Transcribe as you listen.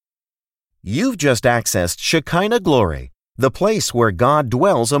You've just accessed Shekinah Glory, the place where God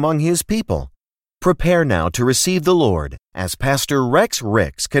dwells among His people. Prepare now to receive the Lord as Pastor Rex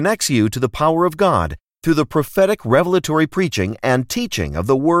Ricks connects you to the power of God through the prophetic revelatory preaching and teaching of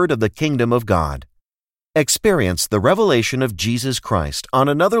the Word of the Kingdom of God. Experience the revelation of Jesus Christ on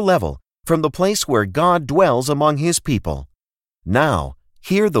another level from the place where God dwells among His people. Now,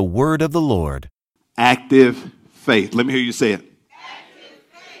 hear the word of the Lord. Active faith. Let me hear you say it. Active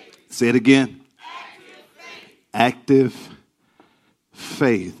faith. Say it again. Active faith. Active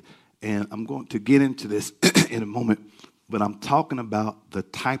faith. And I'm going to get into this in a moment, but I'm talking about the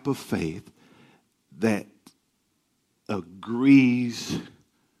type of faith that agrees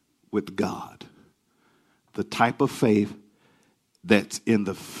with God. The type of faith that's in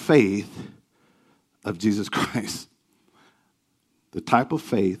the faith of Jesus Christ. The type of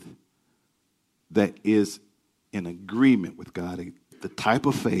faith that is in agreement with God. The type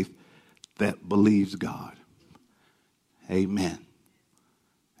of faith that believes God. Amen.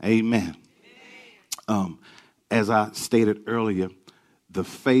 Amen. As I stated earlier, the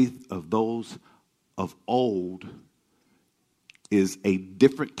faith of those of old is a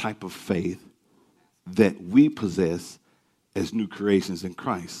different type of faith that we possess as new creations in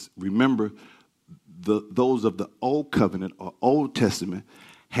Christ. Remember, those of the Old Covenant or Old Testament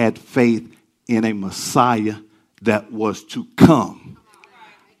had faith in a Messiah that was to come.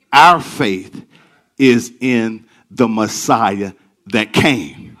 Our faith is in the Messiah that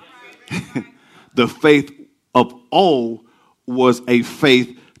came. The faith of old was a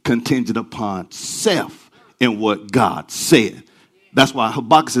faith contingent upon self and what God said. That's why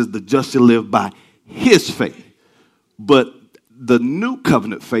Habakkuk says the just shall live by his faith. But the new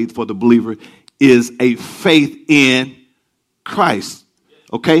covenant faith for the believer is a faith in Christ.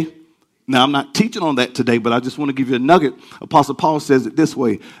 Okay? Now, I'm not teaching on that today, but I just want to give you a nugget. Apostle Paul says it this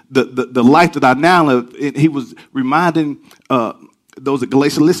way. The life that I now live, he was reminding those at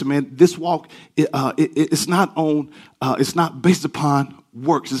Galatia, listen, man, this walk, it's not based upon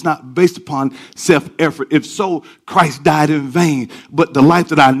works. It's not based upon self-effort. If so, Christ died in vain. But the life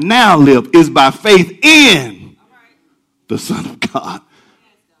that I now live is by faith in the Son of God.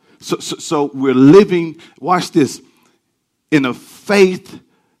 So we're living, watch this, in a faith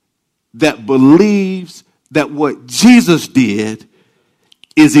that believes that what Jesus did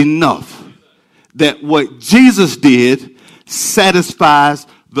is enough. That what Jesus did satisfies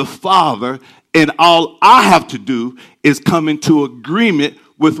the Father, and all I have to do is come into agreement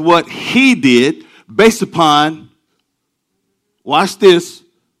with what He did based upon, watch this.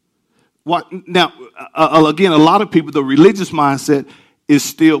 Now, again, a lot of people, the religious mindset is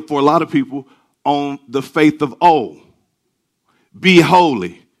still, for a lot of people, on the faith of old. Be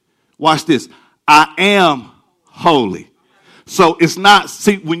holy. Watch this. I am holy. So it's not,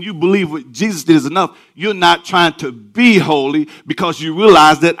 see, when you believe what Jesus did is enough, you're not trying to be holy because you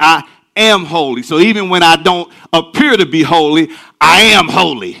realize that I am holy. So even when I don't appear to be holy, I am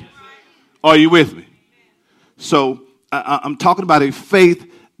holy. Are you with me? So I'm talking about a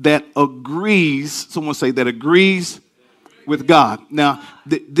faith that agrees, someone say that agrees with God. Now,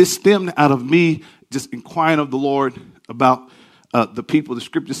 this stemmed out of me just inquiring of the Lord about the people. The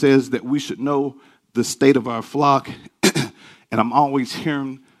scripture says that we should know the state of our flock. And I'm always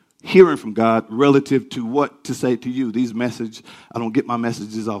hearing from God relative to what to say to you. These messages, I don't get my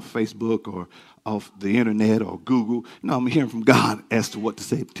messages off Facebook or off the internet or Google. No, I'm hearing from God as to what to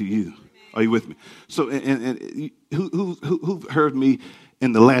say to you. Are you with me? So, and who've heard me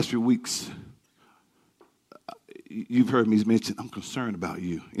in the last few weeks? You've heard me mention, I'm concerned about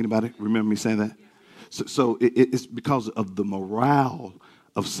you. Anybody remember me saying that? So it's because of the morale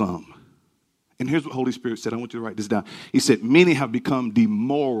of some. And here's what Holy Spirit said. I want you to write this down. He said, many have become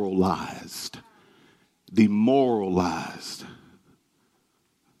demoralized. Demoralized.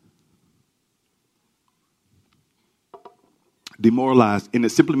 Demoralized. And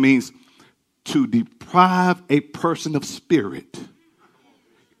it simply means to deprive a person of spirit,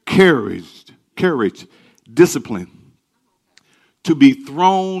 courage, discipline, to be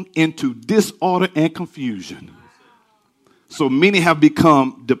thrown into disorder and confusion. So many have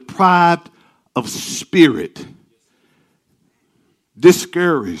become deprived of spirit,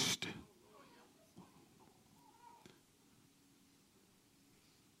 discouraged,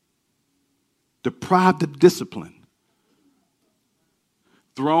 deprived of discipline,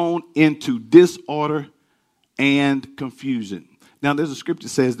 thrown into disorder and confusion. Now, there's a scripture that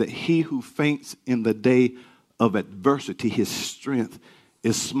says that he who faints in the day of adversity, his strength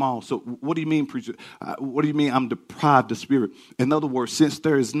is small. So what do you mean, preacher? What do you mean I'm deprived of spirit? In other words, since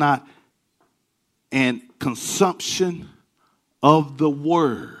there is not an consumption of the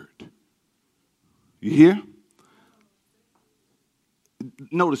word, You hear?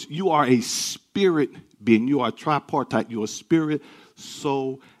 Notice you are a spirit being. You are tripartite. You are spirit,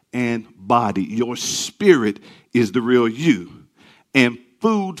 soul, and body. Your spirit is the real you. And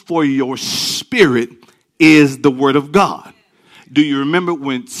food for your spirit is the word of God. Do you remember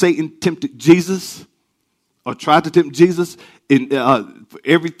when Satan tempted Jesus or tried to tempt Jesus in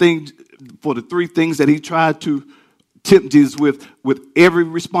for the three things that he tried to tempt Jesus with every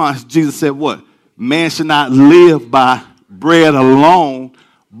response, Jesus said what? Man should not live by bread alone,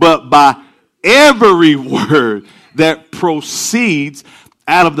 but by every word that proceeds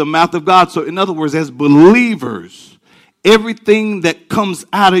out of the mouth of God. So in other words, as believers, everything that comes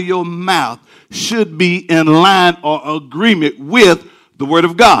out of your mouth should be in line or agreement with the word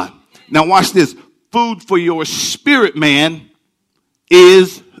of God. Now watch this. Food for your spirit, man,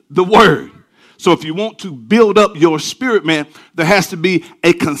 is the word. So if you want to build up your spirit, man, there has to be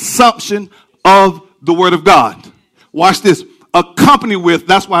a consumption of the word of God. Watch this. Accompany with,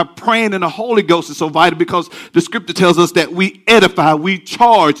 that's why praying in the Holy Ghost is so vital, because the scripture tells us that we edify, we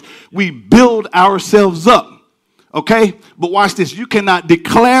charge, we build ourselves up. Okay? But watch this. You cannot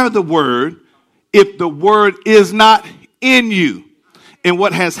declare the word if the word is not in you. And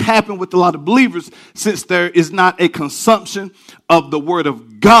what has happened with a lot of believers, since there is not a consumption of the word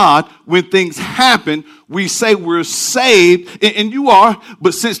of God, when things happen, we say we're saved, and you are,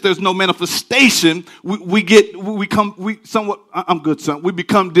 but since there's no manifestation, we become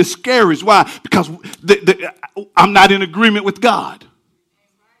discouraged. Why? Because I'm not in agreement with God.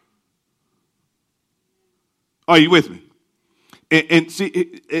 Are you with me? And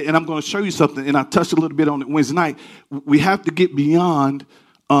see, and I'm going to show you something, and I touched a little bit on it Wednesday night. We have to get beyond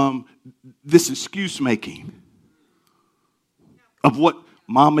this excuse making of what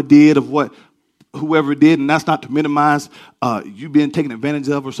mama did, of what whoever did, and that's not to minimize you being taken advantage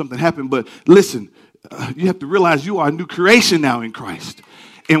of or something happened. But listen, you have to realize you are a new creation now in Christ,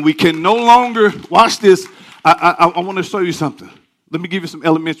 and we can no longer watch this. I want to show you something. Let me give you some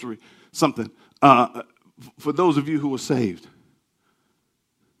elementary something for those of you who are saved.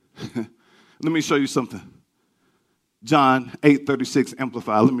 Let me show you something. John 8:36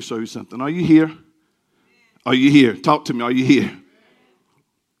 Amplified. Let me show you something. Are you here? Are you here? Talk to me. Are you here?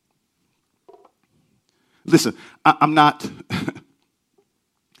 Listen, I'm not.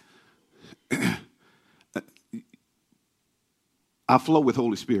 I flow with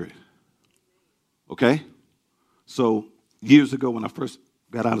Holy Spirit. Okay? So years ago when I first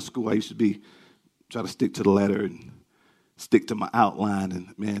got out of school, I used to try to stick to the letter and stick to my outline.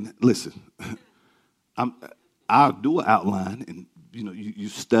 And man, listen, I'll do an outline, and you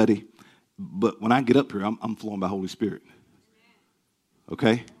study. But when I get up here, I'm flowing by Holy Spirit.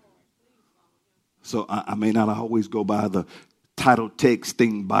 Okay? So I may not always go by the title, text,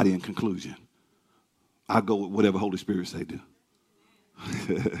 thing, body, and conclusion. I go with whatever Holy Spirit say do.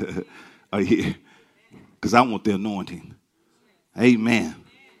 Are you here? Because I want the anointing. Amen.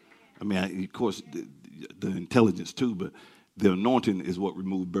 I mean, of course, the intelligence too, but the anointing is what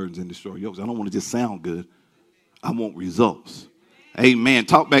removes burdens and destroy yokes. I don't want to just sound good. I want results. Amen.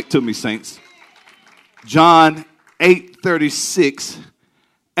 Talk back to me, saints. John 8:36,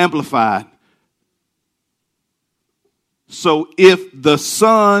 Amplified. So if the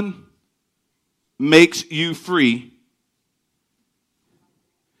Son makes you free,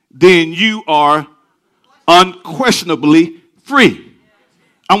 then you are unquestionably free.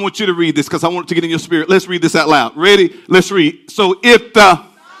 I want you to read this because I want it to get in your spirit. Let's read this out loud. Ready? Let's read. So if the...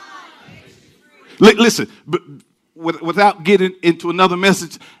 Listen, but without getting into another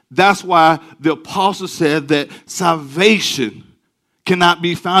message, that's why the apostle said that salvation cannot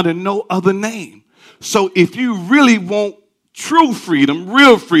be found in no other name. So if you really want true freedom,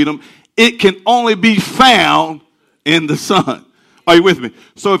 real freedom, it can only be found in the Son. Are you with me?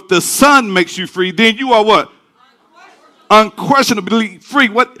 So if the Son makes you free, then you are what? Unquestionably free.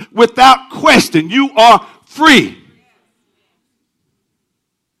 What? Without question, you are free.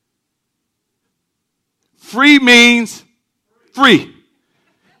 Free means free.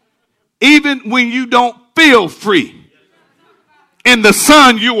 Even when you don't feel free. In the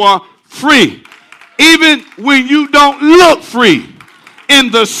Son, you are free. Even when you don't look free.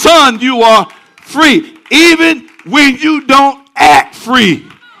 In the Son, you are free. Even when you don't act free,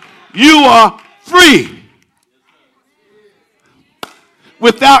 you are free.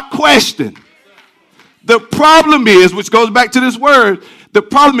 Without question. The problem is, which goes back to this word, the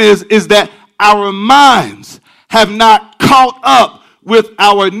problem is that our minds have not caught up with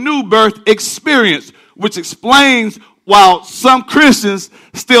our new birth experience, which explains why some Christians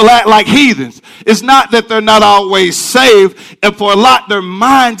still act like heathens. It's not that they're not always saved, and for a lot, their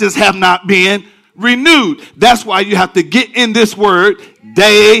minds just have not been renewed. That's why you have to get in this word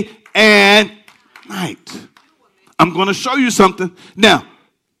day and night. I'm going to show you something. Now,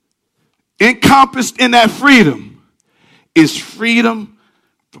 encompassed in that freedom is freedom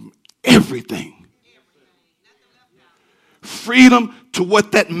from everything. Freedom to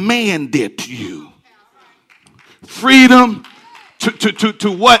what that man did to you. Freedom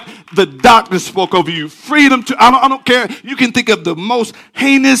to what the doctor spoke over you. Freedom to, I don't care. You can think of the most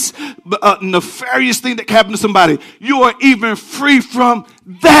heinous, nefarious thing that happened to somebody. You are even free from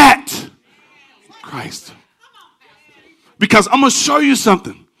that. Christ. Because I'm going to show you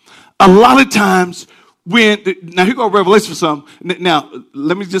something. A lot of times now here go Revelation for some. Now,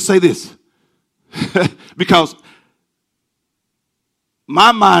 let me just say this. Because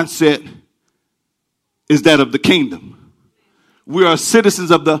my mindset is that of the kingdom. We are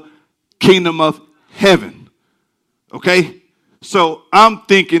citizens of the kingdom of heaven. Okay? So I'm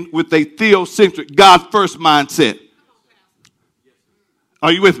thinking with a theocentric, God first mindset.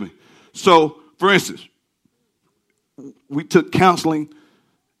 Are you with me? So, for instance, we took counseling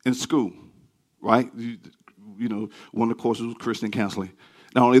in school, right? You know, one of the courses was Christian counseling.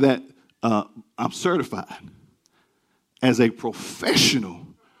 Not only that, I'm certified as a professional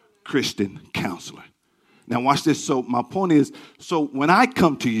Christian counselor. Now watch this. So my point is, so when I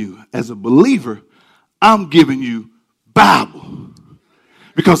come to you as a believer, I'm giving you Bible.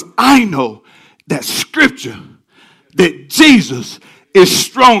 Because I know that scripture, that Jesus is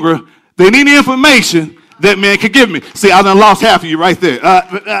stronger than any information that man could give me. See, I done lost half of you right there.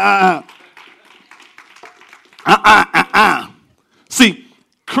 See,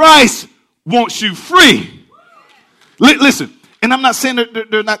 Christ wants you free. Listen, and I'm not saying that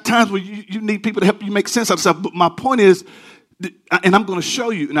there are not times where you need people to help you make sense of stuff, but my point is, and I'm going to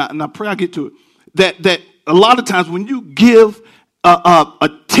show you, and I pray I get to it, that a lot of times when you give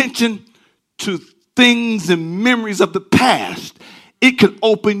attention to things and memories of the past, it can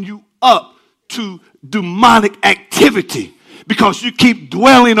open you up to demonic activity because you keep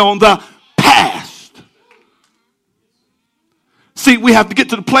dwelling on the past. See, we have to get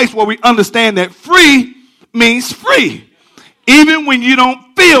to the place where we understand that free means free. Even when you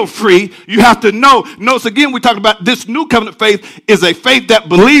don't feel free, you have to know. Notice again, we talked about this new covenant faith is a faith that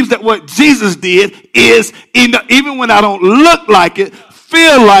believes that what Jesus did is, even when I don't look like it,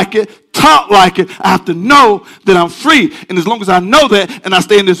 feel like it, talk like it, I have to know that I'm free. And as long as I know that and I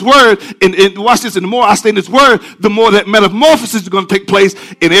stay in this word, and watch this, and the more I stay in this word, the more that metamorphosis is going to take place.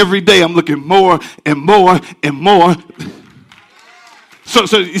 And every day I'm looking more and more and more.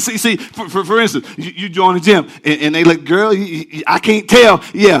 So you see, for instance, you join the gym, and they like, girl, I can't tell.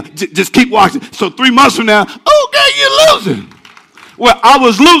 Yeah, just keep watching. So 3 months from now, okay, you're losing. Well, I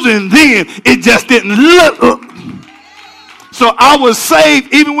was losing then. It just didn't look. So I was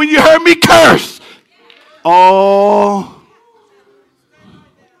saved even when you heard me curse. Oh.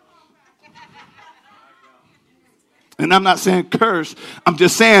 And I'm not saying curse. I'm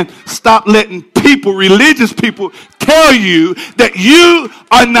just saying stop letting people, religious people, tell you that you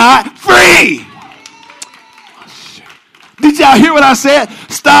are not free. Did y'all hear what I said?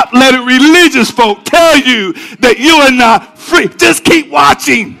 Stop letting religious folk tell you that you are not free. Just keep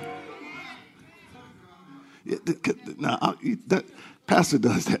watching. Now, that pastor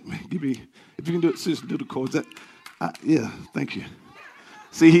does that, man. Give me, if you can do it, sis, do the chords. Yeah, thank you.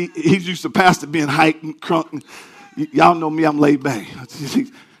 See, he's used to pastor being hyped and crunk. Y'all know me, I'm laid back.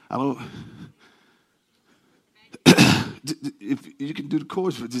 I don't. If you can do the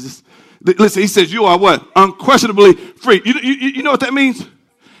chords, but just listen. He says you are what? Unquestionably free. You know what that means?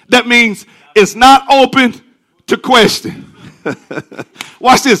 That means it's not open to question.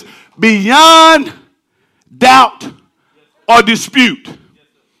 Watch this. Beyond doubt or dispute.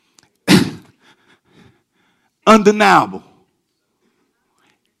 Undeniable.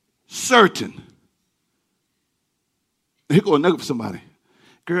 Certain. Here go a nugget for somebody.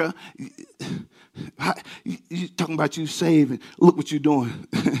 Girl, you talking about you saved and look what you're doing.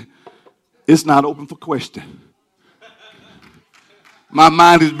 It's not open for question. My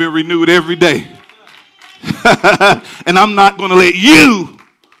mind has been renewed every day. And I'm not going to let you,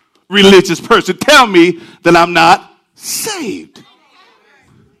 religious person, tell me that I'm not saved.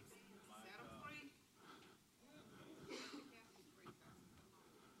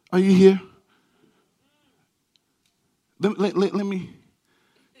 Are you here? Let me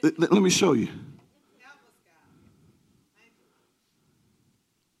show you.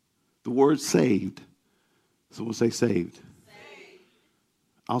 The word saved. Someone say saved.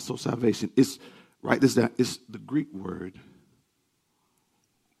 Also salvation. It's, write this down. It's the Greek word.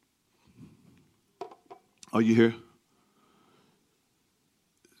 Are you here?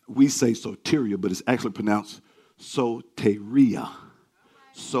 we say soteria, but it's actually pronounced soteria.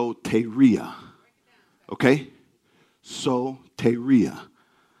 Soteria. Okay? Soteria.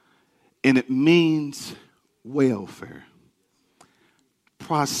 And it means welfare,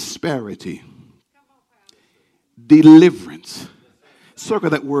 prosperity, deliverance.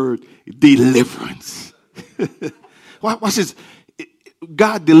 Circle that word, deliverance. Watch this.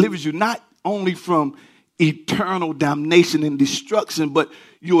 God delivers you not only from eternal damnation and destruction, but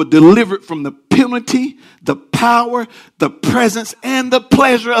you are delivered from the penalty, the power, the presence, and the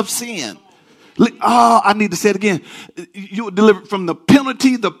pleasure of sin. I need to say it again. You are delivered from the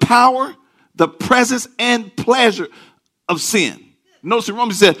penalty, the power, the presence, and pleasure of sin. Notice in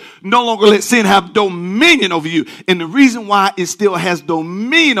Romans said, no longer let sin have dominion over you. And the reason why it still has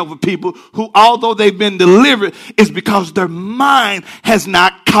dominion over people who, although they've been delivered, is because their mind has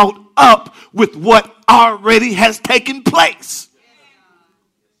not caught up with what already has taken place.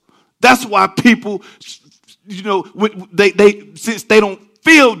 That's why people, since they don't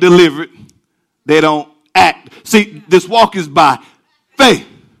feel delivered, they don't act. See, this walk is by faith.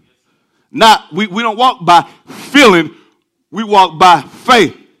 We don't walk by feeling. We walk by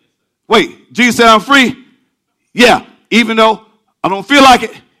faith. Wait, Jesus said I'm free? Yeah. Even though I don't feel like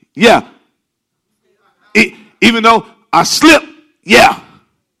it? Yeah. Even though I slip? Yeah.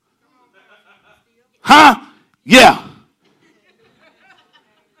 Huh? Yeah.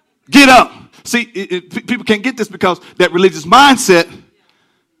 Get up. See, people can't get this because that religious mindset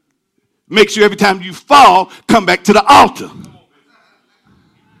makes you every time you fall, come back to the altar.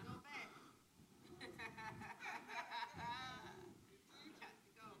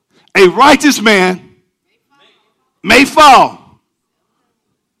 A righteous man may fall.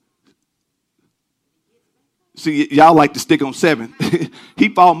 See, y'all like to stick on 7. He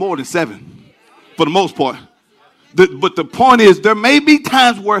fall more than 7 for the most part. But the point is, there may be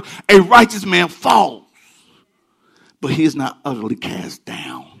times where a righteous man falls, but he is not utterly cast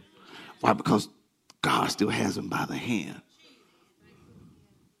down. Why? Because God still has him by the hand.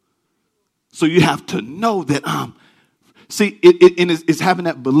 So you have to know that it's having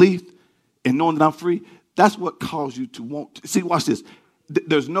that belief and knowing that I'm free. That's what caused you to want to. See, watch this.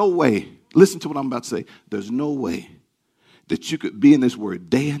 There's no way. Listen to what I'm about to say. There's no way that you could be in this word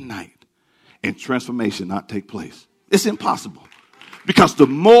day and night and transformation not take place. It's impossible. Because the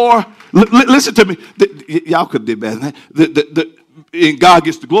more, listen to me. Y'all could have did better than that. And God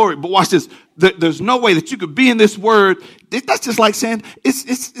gets the glory. But watch this. There's no way that you could be in this word. That's just like saying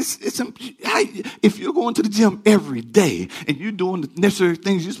if you're going to the gym every day and you're doing the necessary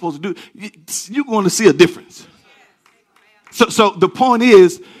things you're supposed to do, you're going to see a difference. So the point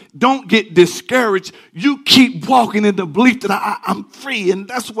is, don't get discouraged. You keep walking in the belief that I'm free, and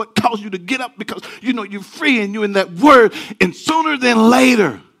that's what caused you to get up, because you know you're free and you're in that word. And sooner than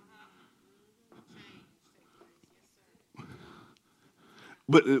later,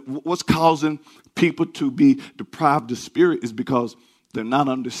 but what's causing people to be deprived of spirit is because they're not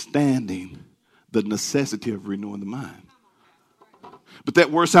understanding the necessity of renewing the mind. But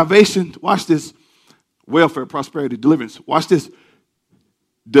that word salvation, watch this, welfare, prosperity, deliverance. Watch this.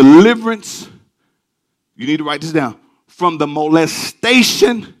 Deliverance, you need to write this down, from the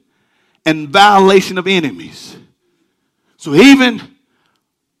molestation and violation of enemies. So even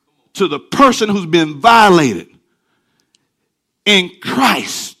to the person who's been violated, in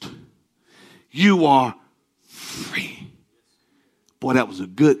Christ, you are free. Boy, that was a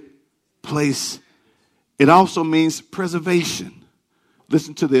good place. It also means preservation.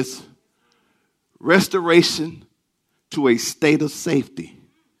 Listen to this. Restoration to a state of safety,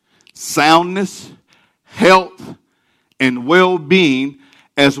 soundness, health, and well-being,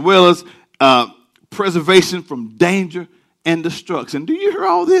 as well as preservation from danger and destruction. Do you hear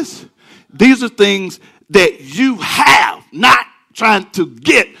all this? These are things that you have, not trying to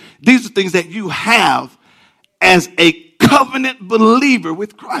get. These are things that you have as a covenant believer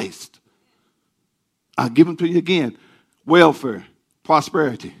with Christ. I'll give them to you again. Welfare,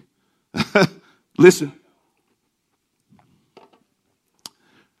 prosperity. Listen.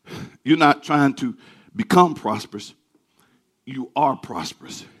 You're not trying to become prosperous. You are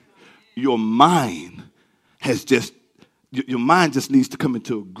prosperous. Your mind your mind just needs to come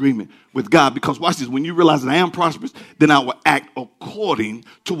into agreement with God. Because watch this, when you realize that I am prosperous, then I will act according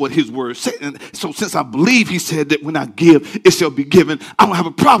to what his word said. And so since I believe he said that when I give, it shall be given, I don't have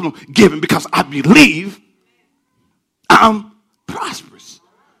a problem giving because I believe I'm prosperous.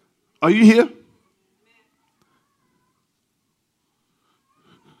 Are you here?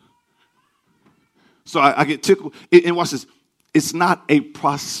 So I get tickled. And watch this. It's not a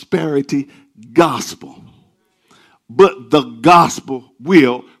prosperity gospel, but the gospel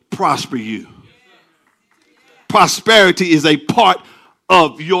will prosper you. Prosperity is a part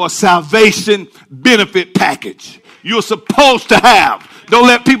of your salvation benefit package. You're supposed to have. Don't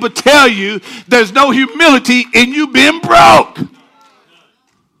let people tell you there's no humility in you being broke.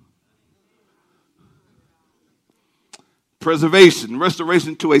 Preservation,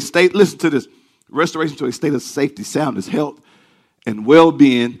 restoration to a state, listen to this, restoration to a state of safety, soundness, health, and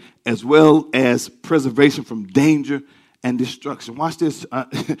well-being, as well as preservation from danger and destruction. Watch this.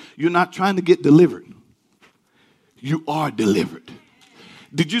 You're not trying to get delivered. You are delivered.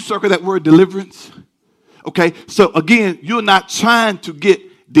 Did you circle that word deliverance? Okay, so again, you're not trying to get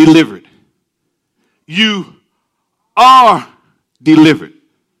delivered. You are delivered.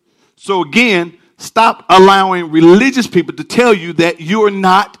 So again, stop allowing religious people to tell you that you're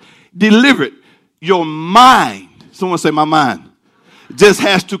not delivered. Your mind, someone say my mind, just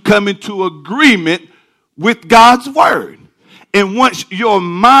has to come into agreement with God's word. And once your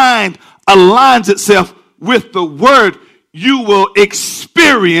mind aligns itself with the word, you will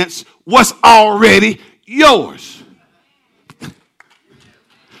experience what's already yours.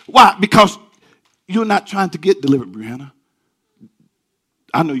 Why? Because you're not trying to get delivered, Brianna.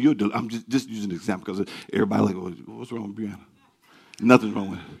 I know you're I'm just using an example because everybody like, what's wrong with Brianna? Nothing's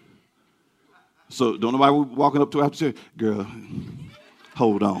wrong with her. So don't nobody walking up to her after say, girl,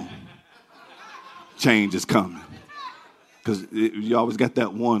 hold on. Change is coming. Because you always got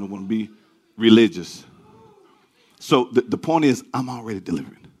that one who want to be religious. So the point is, I'm already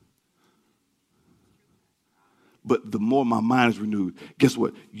delivered. But the more my mind is renewed, guess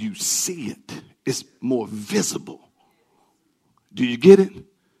what? You see it. It's more visible. Do you get it?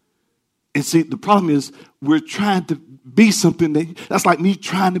 And see, the problem is we're trying to be something that's like me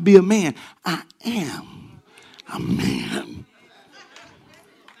trying to be a man. I am a man.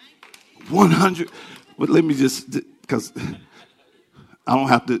 100. But let me just, because I don't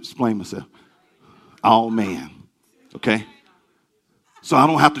have to explain myself. All man. Okay? So I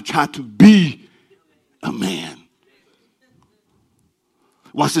don't have to try to be a man.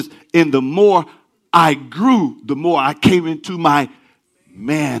 Watch this. And the more I grew, the more I came into my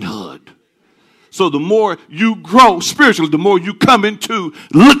manhood. So the more you grow spiritually, the more you come into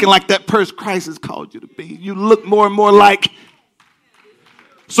looking like that person Christ has called you to be. You look more and more like.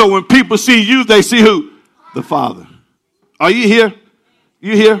 So when people see you, they see who? The Father. Are you here?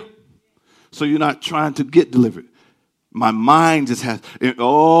 You here? So you're not trying to get delivered. My mind just has, this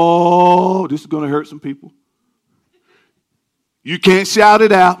is going to hurt some people. You can't shout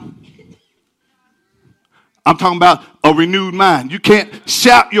it out. I'm talking about a renewed mind. You can't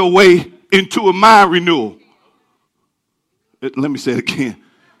shout your way into a mind renewal. Let me say it again.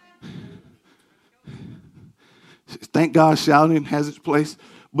 Thank God shouting has its place.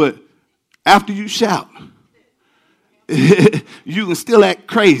 But after you shout, you can still act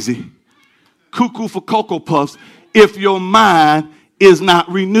crazy, cuckoo for Cocoa Puffs, if your mind is not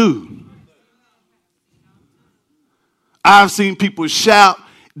renewed. I've seen people shout,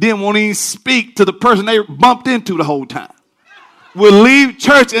 then won't even speak to the person they bumped into the whole time. Will leave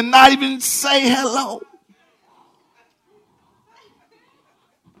church and not even say hello.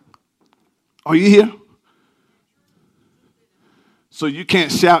 Are you here? So you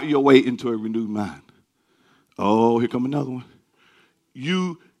can't shout your way into a renewed mind. Oh, here come another one.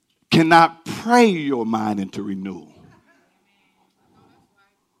 You cannot pray your mind into renewal.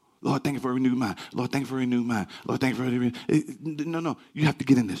 Lord, thank you for a renewed mind. Lord, thank you for a renewed mind. Lord, thank you for a renewed mind. No. You have to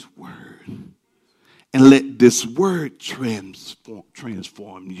get in this word. And let this word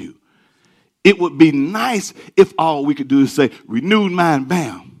transform you. It would be nice if all we could do is say, renewed mind,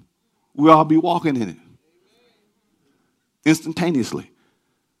 bam. We'll all be walking in it. Instantaneously.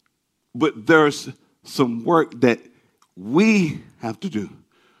 But there's some work that we have to do.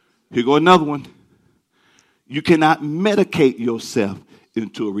 Here go another one. You cannot medicate yourself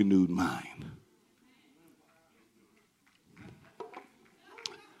into a renewed mind.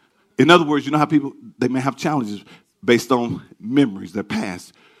 In other words, you know how people, they may have challenges based on memories, their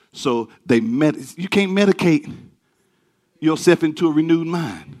past. So you can't medicate yourself into a renewed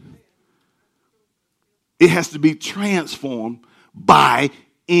mind. It has to be transformed by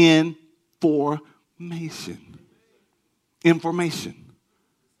information. Information.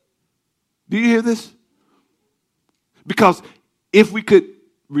 Do you hear this? Because if we could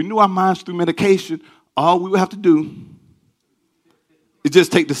renew our minds through medication, all we would have to do is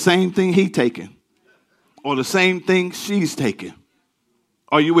just take the same thing he's taking or the same thing she's taking.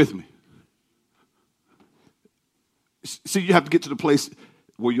 Are you with me? See, you have to get to the place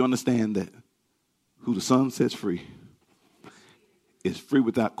where you understand that who the Son sets free is free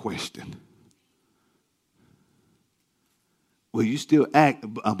without question. Well, you still act,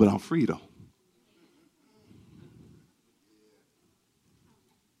 but I'm free, though.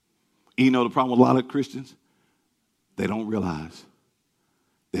 You know the problem with a lot of Christians? They don't realize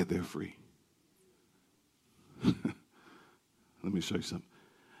that they're free. Let me show you something.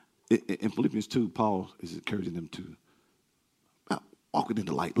 In Philippians 2, Paul is encouraging them to walk in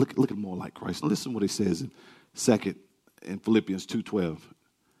the light. Look at more like Christ. Listen to what he says in Philippians 2:12.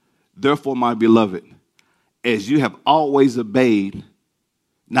 Therefore, my beloved, as you have always obeyed,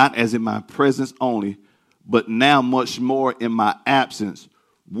 not as in my presence only, but now much more in my absence,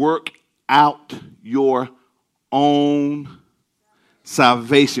 work out your own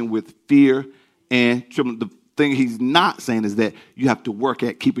salvation with fear and trembling. The thing he's not saying is that you have to work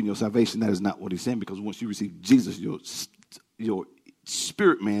at keeping your salvation. That is not what he's saying, because once you receive Jesus, your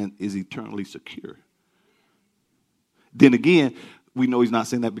spirit man is eternally secure. Then again, we know he's not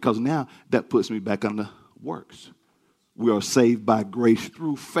saying that because now that puts me back under works. We are saved by grace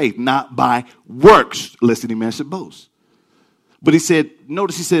through faith, not by works, lest any man should boast. But he said,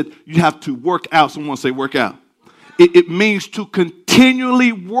 notice he said, you have to work out. Someone say work out. It means to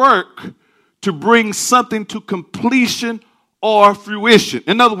continually work to bring something to completion or fruition.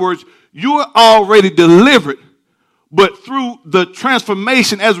 In other words, you are already delivered, but through the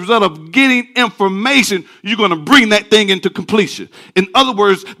transformation as a result of getting information, you're going to bring that thing into completion. In other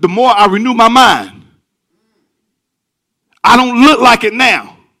words, the more I renew my mind, I don't look like it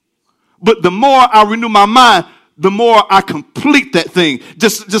now, but the more I renew my mind, the more I complete that thing.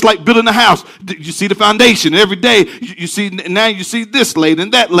 Just like building a house. You see the foundation every day. You see now you see this laid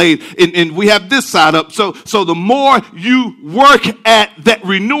and that laid, and we have this side up. So the more you work at that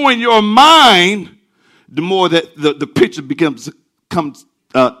renewing your mind, the more that the picture comes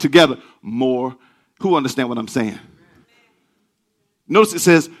together more. Who understand what I'm saying? Notice it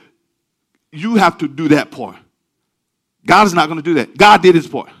says you have to do that part. God is not going to do that. God did his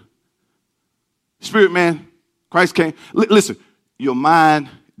part. Spirit man, Christ came. Listen, your mind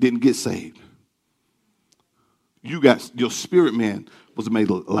didn't get saved. Your spirit man was made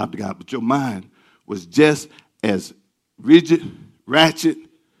alive to God, but your mind was just as rigid, ratchet,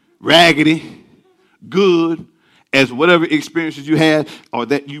 raggedy, good as whatever experiences you had or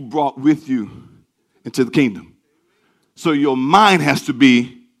that you brought with you into the kingdom. So your mind has to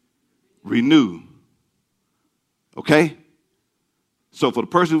be renewed. Okay? So for the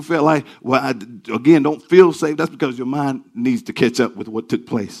person who felt like, again, don't feel saved, that's because your mind needs to catch up with what took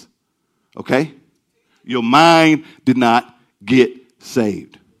place. Okay? Your mind did not get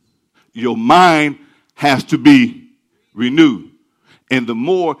saved. Your mind has to be renewed. And the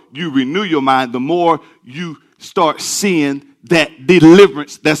more you renew your mind, the more you start seeing that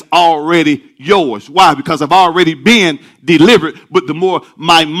deliverance that's already yours. Why? Because I've already been delivered, but the more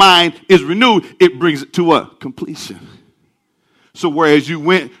my mind is renewed, it brings it to what? Completion. So whereas you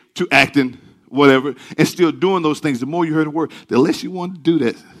went to acting whatever and still doing those things, the more you heard the word, the less you want to do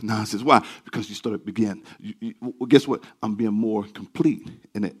that nonsense. Why? Because you started begin. Well, guess what? I'm being more complete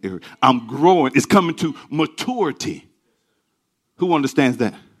in that area. I'm growing. It's coming to maturity. Who understands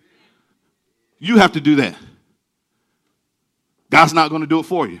that? You have to do that. God's not going to do it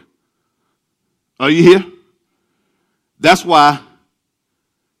for you. Are you here? That's why,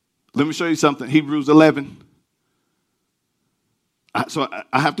 let me show you something. Hebrews 11. So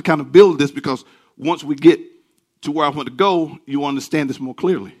I have to kind of build this because once we get to where I want to go, you understand this more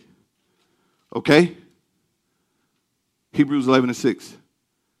clearly. Okay? Hebrews 11:6.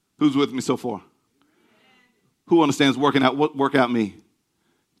 Who's with me so far? Who understands working out? What workout mean?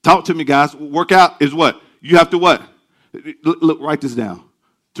 Talk to me, guys. Workout is what? You have to what? Look, write this down.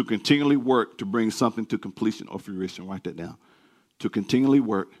 To continually work to bring something to completion or fruition. Write that down. To continually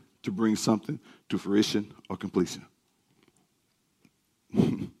work to bring something to fruition or completion.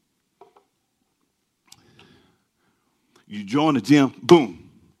 You join the gym, boom.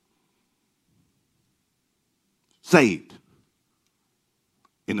 Saved.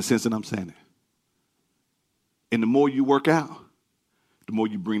 In the sense that I'm saying it. And the more you work out, the more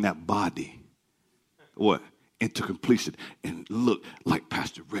you bring that body, what? Into completion. And look like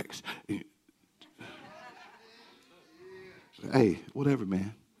Pastor Rex. Hey, whatever,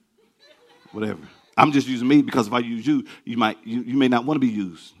 man. Whatever. I'm just using me because if I use you, you may not want to be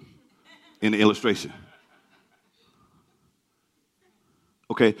used in the illustration.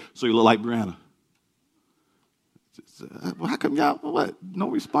 Okay, so you look like Brianna. Well, how come y'all, what? No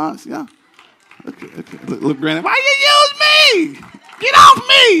response, yeah? Okay. Look, Brianna, why you use me? Get off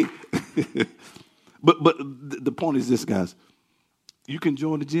me! But the point is this, guys. You can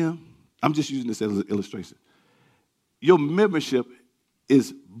join the gym. I'm just using this as an illustration. Your membership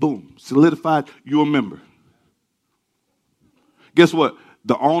is, boom, solidified. You're a member. guess what?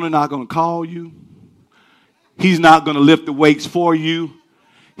 The owner not going to call you. He's not going to lift the weights for you.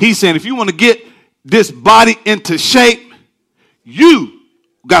 He's saying if you want to get this body into shape, you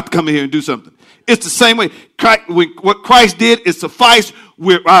got to come in here and do something. It's the same way. What Christ did is suffice.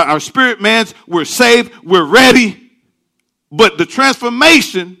 We're our spirit man's. We're saved. We're ready. But the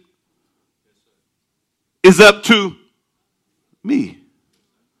transformation is up to me.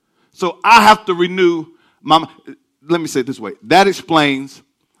 So I have to renew my. Let me say it this way. That explains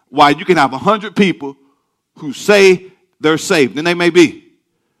why you can have 100 people who say they're saved, and they may be,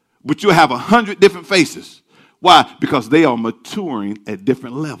 but you'll have 100 different faces. Why? Because they are maturing at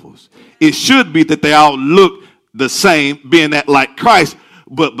different levels. It should be that they all look the same, being that like Christ,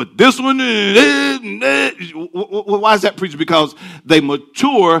 but this one, why is that, preacher? Because they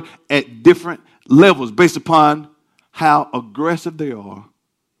mature at different levels based upon how aggressive they are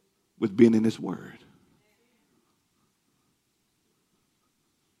with being in this word.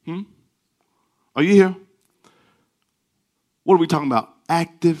 Are you here? What are we talking about?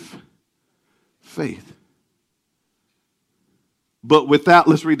 Active faith. But without,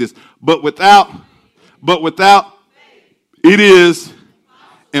 let's read this. But without, it is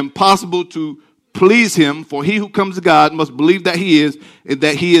impossible to please him, for he who comes to God must believe that he is, and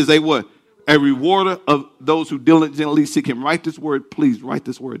that he is a what? A rewarder of those who diligently seek him. Write this word, please. Write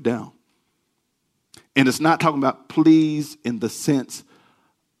this word down. And it's not talking about please in the sense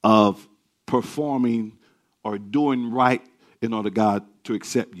of performing or doing right in order God to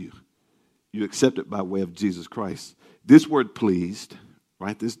accept you. You accept it by way of Jesus Christ. This word pleased,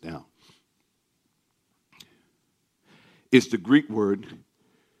 write this down. It's the Greek word.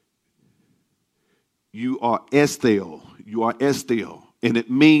 You are estheo. You are estheo. And it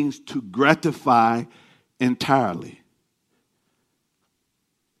means to gratify entirely.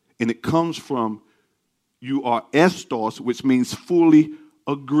 And it comes from you are estos, which means fully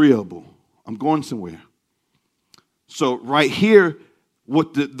agreeable. I'm going somewhere. So right here,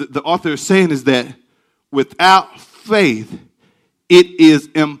 what the author is saying is that without faith, it is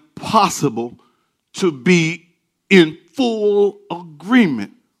impossible to be in full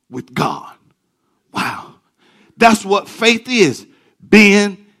agreement with God. Wow. That's what faith is,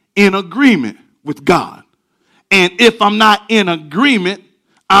 being in agreement with God. And if I'm not in agreement,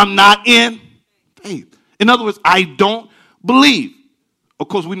 I'm not in faith. In other words, I don't believe. Of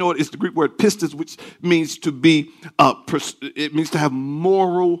course, we know it's the Greek word pistis, which means to be, it means to have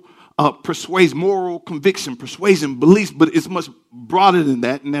moral persuasion, moral conviction, persuasion, beliefs, but it's much broader than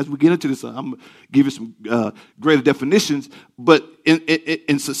that. And as we get into this, I'm going to give you some greater definitions. But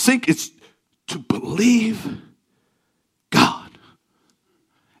in succinct, it's to believe God.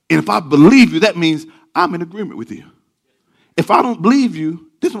 And if I believe you, that means I'm in agreement with you. If I don't believe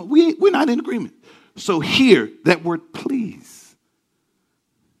you, we're not in agreement. So here, that word please.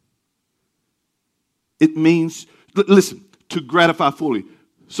 It means, listen, to gratify fully.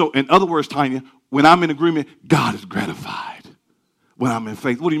 So in other words, Tanya, when I'm in agreement, God is gratified. When I'm in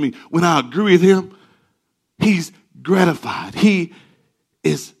faith, what do you mean? When I agree with him, he's gratified. He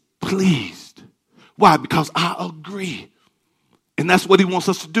is pleased. Why? Because I agree. And that's what he wants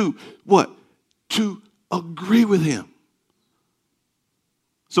us to do. What? To agree with him.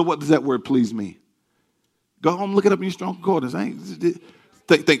 So what does that word please mean? Go home, look it up in your strong concordance.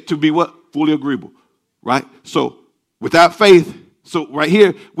 Think to be what? Fully agreeable. Right? So without faith, so right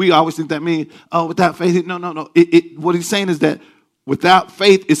here, we always think that means, oh, without faith, no. What he's saying is that without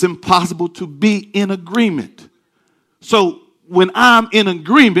faith, it's impossible to be in agreement. So when I'm in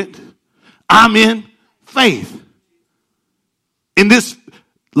agreement, I'm in faith. And this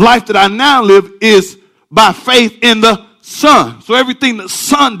life that I now live is by faith in the Son. So everything the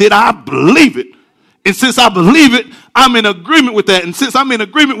Son did, I believe it. And since I believe it, I'm in agreement with that. And since I'm in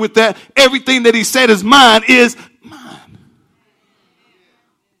agreement with that, everything that he said is mine is mine.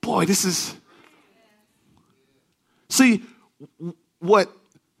 Boy, this is... See, what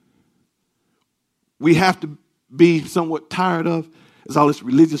we have to be somewhat tired of is all this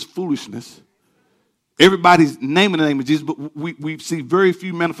religious foolishness. Everybody's naming the name of Jesus, but we see very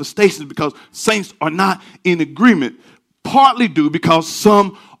few manifestations because saints are not in agreement. Partly due because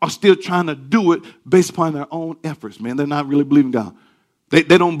some are still trying to do it based upon their own efforts, man. They're not really believing God. They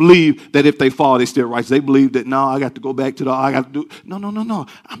don't believe that if they fall, they're still righteous. They believe that, no, I got to go back to I got to do. No.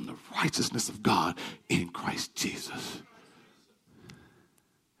 I'm the righteousness of God in Christ Jesus.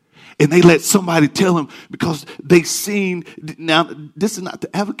 And they let somebody tell them because they've seen. Now, this is not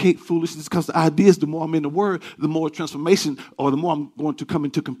to advocate foolishness because the idea is the more I'm in the word, the more transformation or the more I'm going to come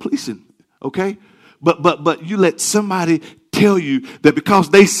into completion. Okay? But you let somebody tell you that because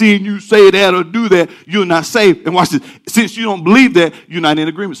they seen you say that or do that, you're not saved. And watch this. Since you don't believe that, you're not in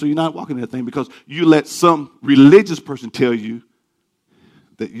agreement. So you're not walking in that thing because you let some religious person tell you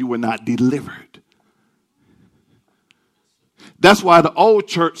that you were not delivered. That's why the old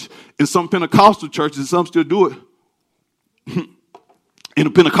church and some Pentecostal churches, and some still do it in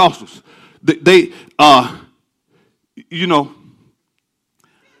the Pentecostals. They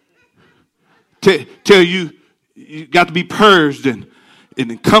tell you got to be purged and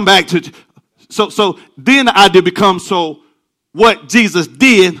come back to. So then the idea becomes, so what Jesus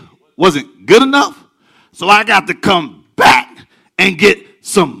did wasn't good enough, so I got to come back and get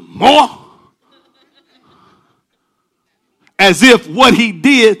some more. As if what he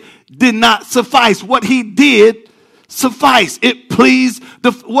did not suffice. What he did suffice. It pleased.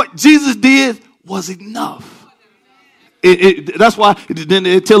 What Jesus did was enough. That's why then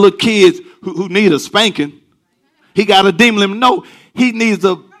they tell the kids who need a spanking, he got a demon. Let them know he needs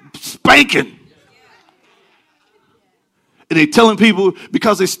a spanking. And they're telling people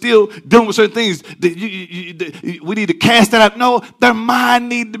because they're still dealing with certain things that we need to cast that out. No, their mind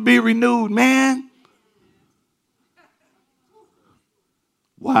need to be renewed, man.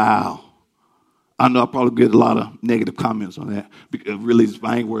 Wow. I know I probably get a lot of negative comments on that. Really,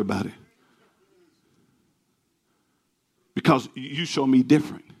 I ain't worried about it. Because you show me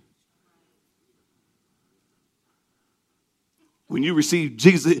different. When you receive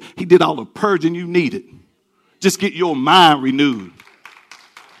Jesus, he did all the purging you needed. Just get your mind renewed.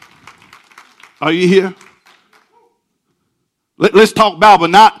 Are you here? Let's talk Bible,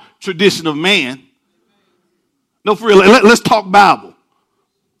 not tradition of man. No, for real, let's talk Bible.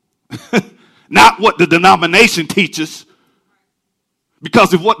 Not what the denomination teaches.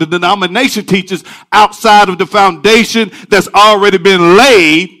 Because if what the denomination teaches outside of the foundation that's already been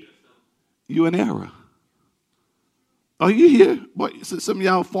laid, you're in error. Are you here? Boy, some of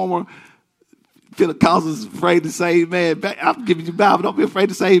y'all former Pentecostals afraid to say amen. I'm giving you Bible. Don't be afraid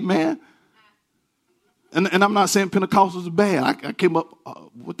to say amen. And I'm not saying Pentecostals are bad. I came up,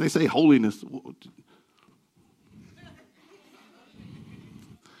 what they say, holiness.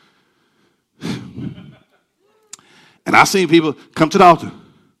 And I've seen people come to the altar,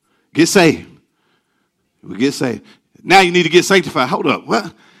 get saved. We get saved. Now you need to get sanctified. Hold up.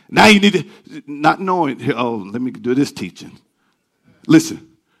 What? Now you need to, not knowing, oh, let me do this teaching.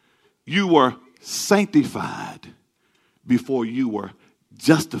 Listen, you were sanctified before you were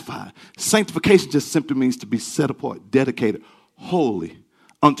justified. Sanctification just simply means to be set apart, dedicated, holy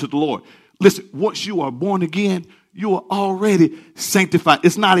unto the Lord. Listen, once you are born again, you are already sanctified.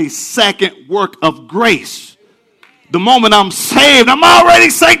 It's not a second work of grace. The moment I'm saved, I'm already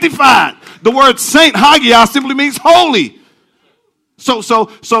sanctified. The word saint, hagios, simply means holy. So,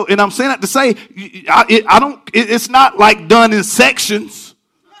 and I'm saying that to say, it's not like done in sections.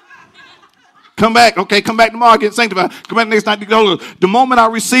 Come back, okay, come back tomorrow, get sanctified. Come back next night, get holy. The moment I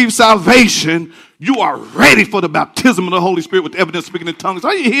receive salvation, you are ready for the baptism of the Holy Spirit with the evidence of speaking in tongues.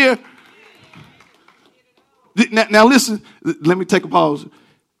 Are you here? Now listen, let me take a pause.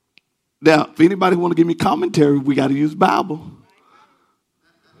 Now, if anybody want to give me commentary, we got to use Bible.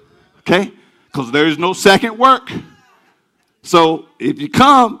 Okay? Because there is no second work. So if you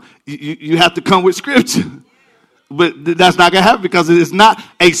come, you have to come with scripture. But that's not going to happen because it is not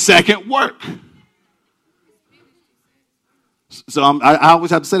a second work. So I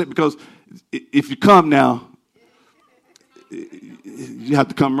always have to say that because if you come now, you have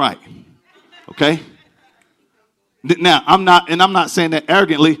to come right. Okay? Now, I'm not saying that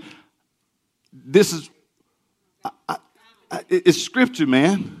arrogantly. This is, it's scripture,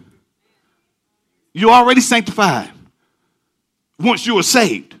 man. You're already sanctified once you are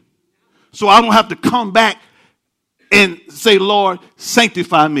saved. So I don't have to come back and say, Lord,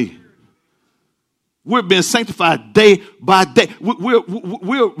 sanctify me. We're being sanctified day by day.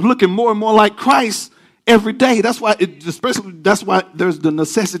 We're looking more and more like Christ every day. That's why, that's why there's the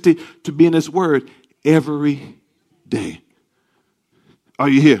necessity to be in this word every day. Are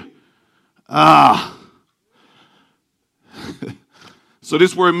you here? So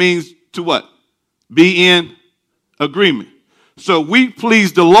this word means to what? Be in agreement. So we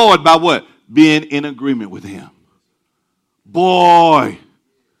please the Lord by what? Being in agreement with him. Boy,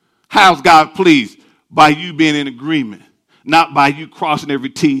 how's God pleased? By you being in agreement. Not by you crossing every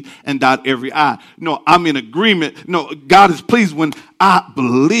T and dot every I. No, I'm in agreement. No, God is pleased when I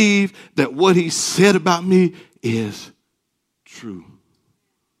believe that what he said about me is true.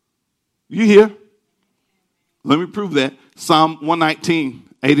 You hear? Let me prove that. Psalm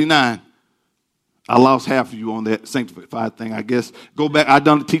 119:89. I lost half of you on that sanctified thing, I guess. Go back. I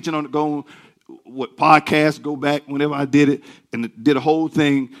done the teaching on it. Go podcasts, go back whenever I did it, and did a whole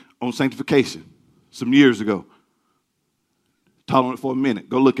thing on sanctification some years ago. Taught on it for a minute.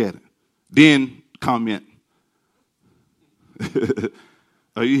 Go look at it. Then comment.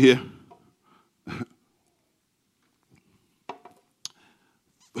 Are you here?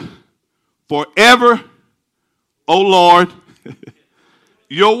 Forever, O Lord,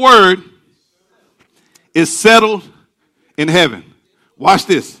 your word is settled in heaven. Watch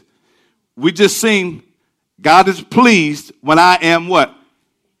this. We just seen God is pleased when I am what?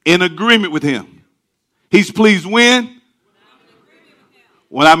 In agreement with him. He's pleased when?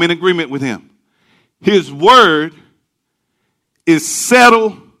 When I'm in agreement with him. His word is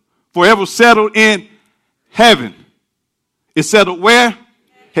settled, forever settled in heaven. It's settled where?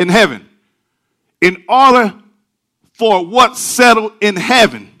 In heaven. In order for what's settled in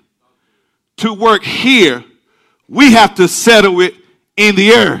heaven to work here, we have to settle it in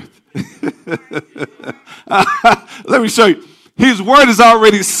the earth. Let me show you. His word is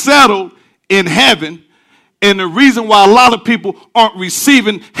already settled in heaven. And the reason why a lot of people aren't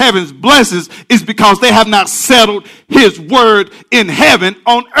receiving heaven's blessings is because they have not settled his word in heaven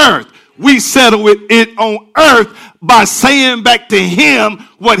on earth. We settle it on earth by saying back to him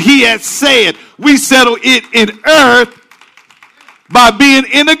what he has said. We settle it in earth by being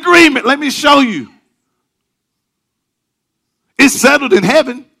in agreement. Let me show you. It's settled in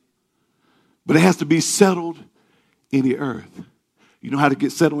heaven, but it has to be settled in the earth. You know how to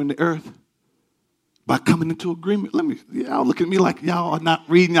get settled in the earth? By coming into agreement. Y'all look at me like y'all are not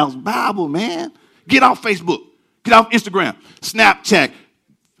reading y'all's Bible, man. Get off Facebook. Get off Instagram, Snapchat,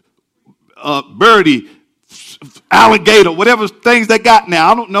 Birdie, Alligator, whatever things they got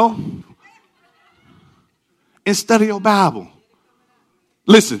now. I don't know. And study your Bible.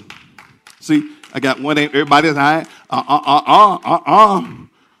 Listen. See, I got one. Everybody else,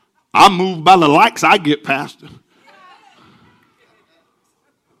 I'm moved by the likes I get, Pastor.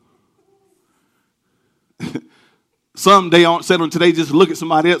 Some they aren't settled until they just look at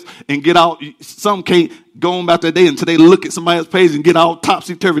somebody else and get out. Some can't go on about their day until they look at somebody else's page and get all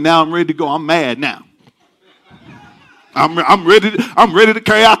topsy-turvy. Now I'm ready to go. I'm mad now. I'm ready to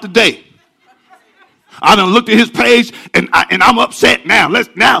carry out the day. I done looked at his page and I'm upset now. Let's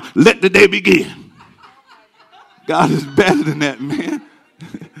let the day begin. God is better than that, man.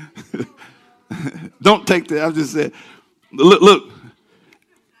 Don't take that. I just said, look.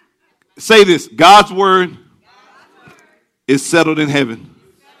 Say this. God's word is settled in heaven.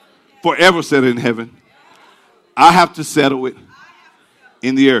 Forever settled in heaven. I have to settle it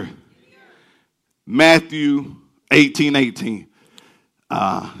in the earth. Matthew 18:18.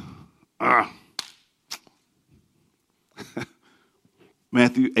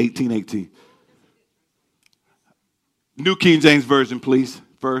 Matthew 18:18. New King James Version, please.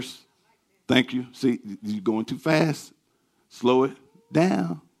 First. Thank you. See, you're going too fast. Slow it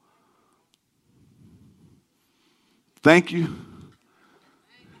down. Thank you.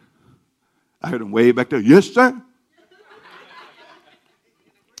 I heard him way back there. Yes, sir.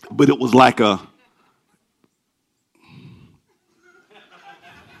 But it was like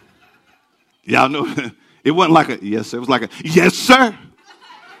y'all know, it wasn't like a yes, sir. It was like a yes, sir.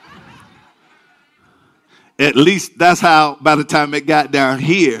 At least that's how, by the time it got down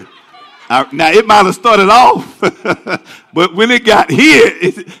here, now it might have started off, but when it got here,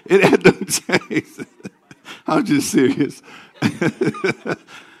 it had to change. I'm just serious.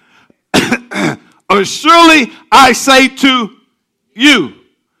 Or surely I say to you,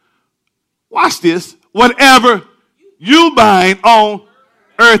 watch this, whatever you bind on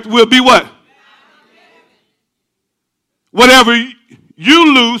earth will be what? Whatever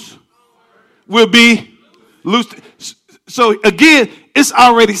you loose will be loosed. So again, it's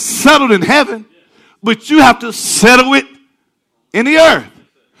already settled in heaven, but you have to settle it in the earth.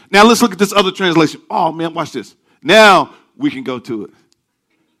 Now let's look at this other translation. Oh man, watch this. Now we can go to it.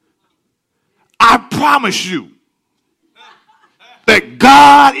 I promise you that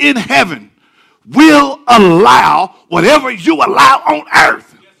God in heaven will allow whatever you allow on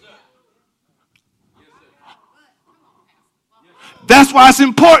earth. That's why it's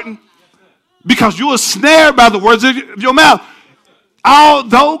important, because you are snared by the words of your mouth.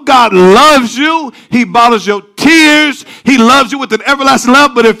 Although God loves you, he bottles your tears, he loves you with an everlasting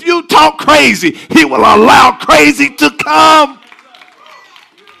love, but if you talk crazy, he will allow crazy to come.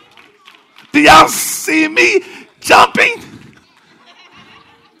 Do y'all see me jumping?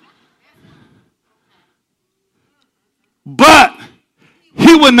 But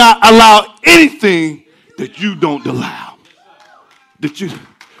he will not allow anything that you don't allow.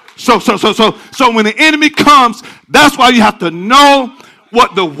 So when the enemy comes, that's why you have to know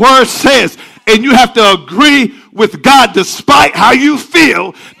what the word says. And you have to agree with God despite how you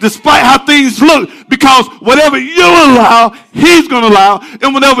feel, despite how things look, because whatever you allow, he's going to allow.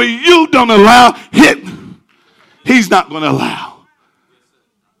 And whatever you don't allow, he's not going to allow.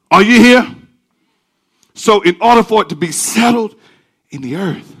 Are you here? So in order for it to be settled in the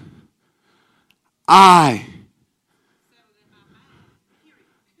earth,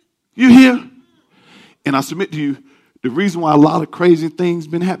 you hear? And I submit to you, the reason why a lot of crazy things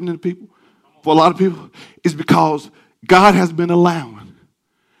been happening to people, for a lot of people, is because God has been allowing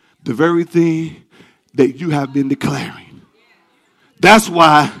the very thing that you have been declaring. That's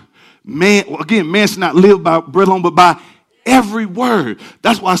why man should not live by bread alone, but by every word.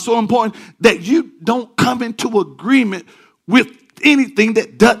 That's why it's so important that you don't come into agreement with anything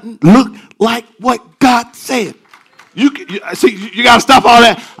that doesn't look like what God said. You got to stop all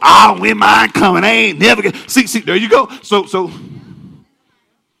that. When mine coming, I ain't never get. See, there you go. So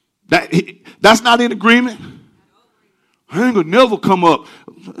that's not in agreement. I ain't gonna never come up.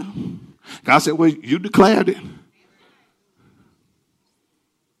 God said, well, you declared it.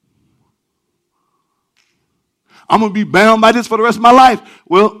 I'm going to be bound by this for the rest of my life.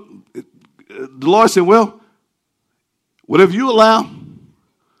 Well, the Lord said, well, whatever you allow.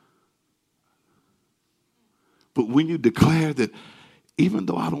 But when you declare that, even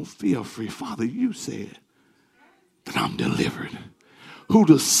though I don't feel free, Father, you said that I'm delivered. Who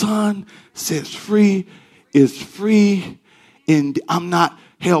the Son sets free is free. And I'm not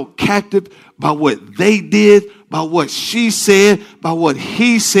held captive by what they did, by what she said, by what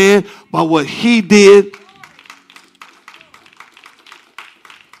he said, by what he did.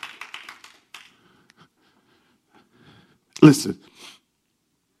 Listen,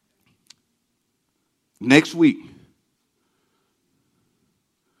 next week,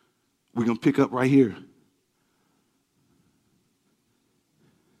 we're going to pick up right here.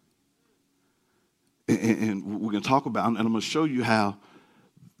 And we're going to talk about, and I'm going to show you how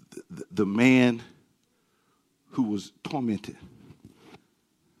the man who was tormented,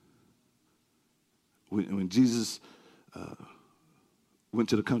 when Jesus went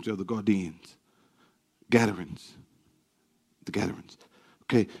to the country of the Gadarenes,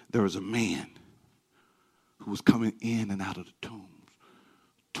 okay, there was a man who was coming in and out of the tombs,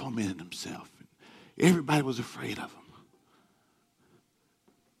 tormenting himself. Everybody was afraid of him.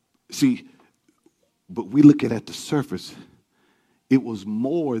 See, but we look at the surface, it was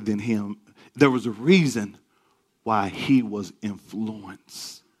more than him. There was a reason why he was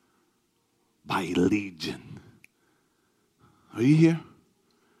influenced by a legion. Are you here?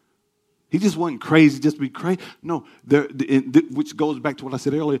 He just wasn't crazy just to be crazy. No, which goes back to what I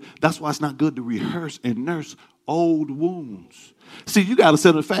said earlier. That's why it's not good to rehearse and nurse old wounds. See, you got to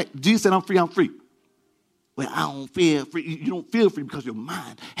settle the fact. Jesus said, I'm free, I'm free. Well, I don't feel free. You don't feel free because your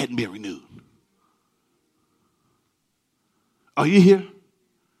mind hadn't been renewed. Are you here?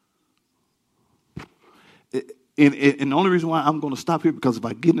 And the only reason why I'm going to stop here, because if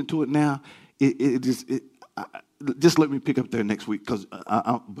I get into it now, just let me pick up there next week. But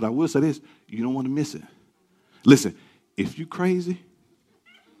I will say this: you don't want to miss it. Listen, if you crazy,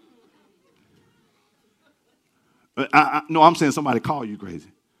 no, I'm saying somebody call you crazy,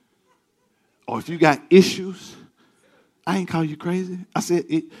 or if you got issues, I ain't call you crazy. I said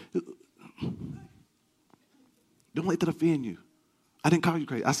it. Don't let that offend you. I didn't call you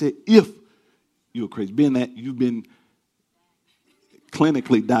crazy. I said if you're crazy, being that you've been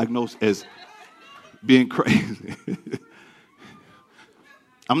clinically diagnosed as being crazy.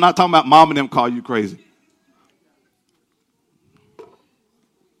 I'm not talking about mom and them call you crazy.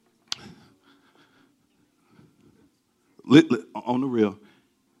 On the real,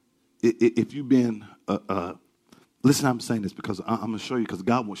 if you've been, listen, I'm saying this because I'm going to show you, because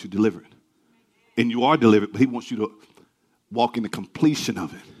God wants you delivered. And you are delivered, but he wants you to walk in the completion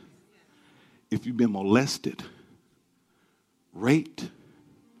of it. If you've been molested, raped,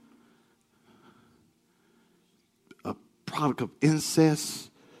 a product of incest,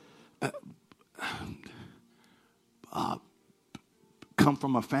 come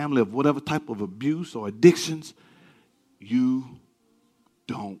from a family of whatever type of abuse or addictions, you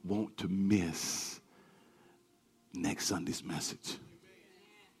don't want to miss next Sunday's message.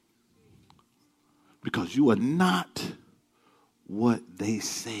 Because you are not what they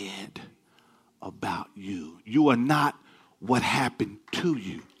said about you. You are not what happened to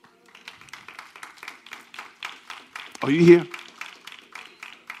you. Are you here?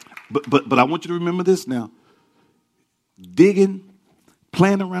 But I want you to remember this now. Digging,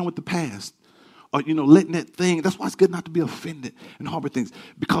 playing around with the past, or letting that thing. That's why it's good not to be offended and harbor things,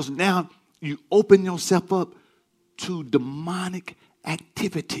 because now you open yourself up to demonic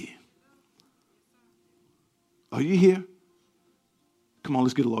activity. Are you here? Come on,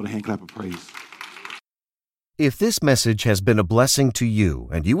 let's give the Lord a hand clap of praise. If this message has been a blessing to you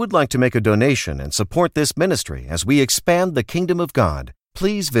and you would like to make a donation and support this ministry as we expand the kingdom of God,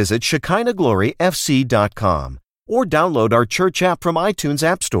 please visit ShekinahGloryFC.com or download our church app from iTunes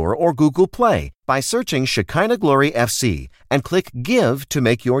App Store or Google Play by searching Shekinah Glory FC and click Give to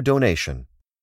make your donation.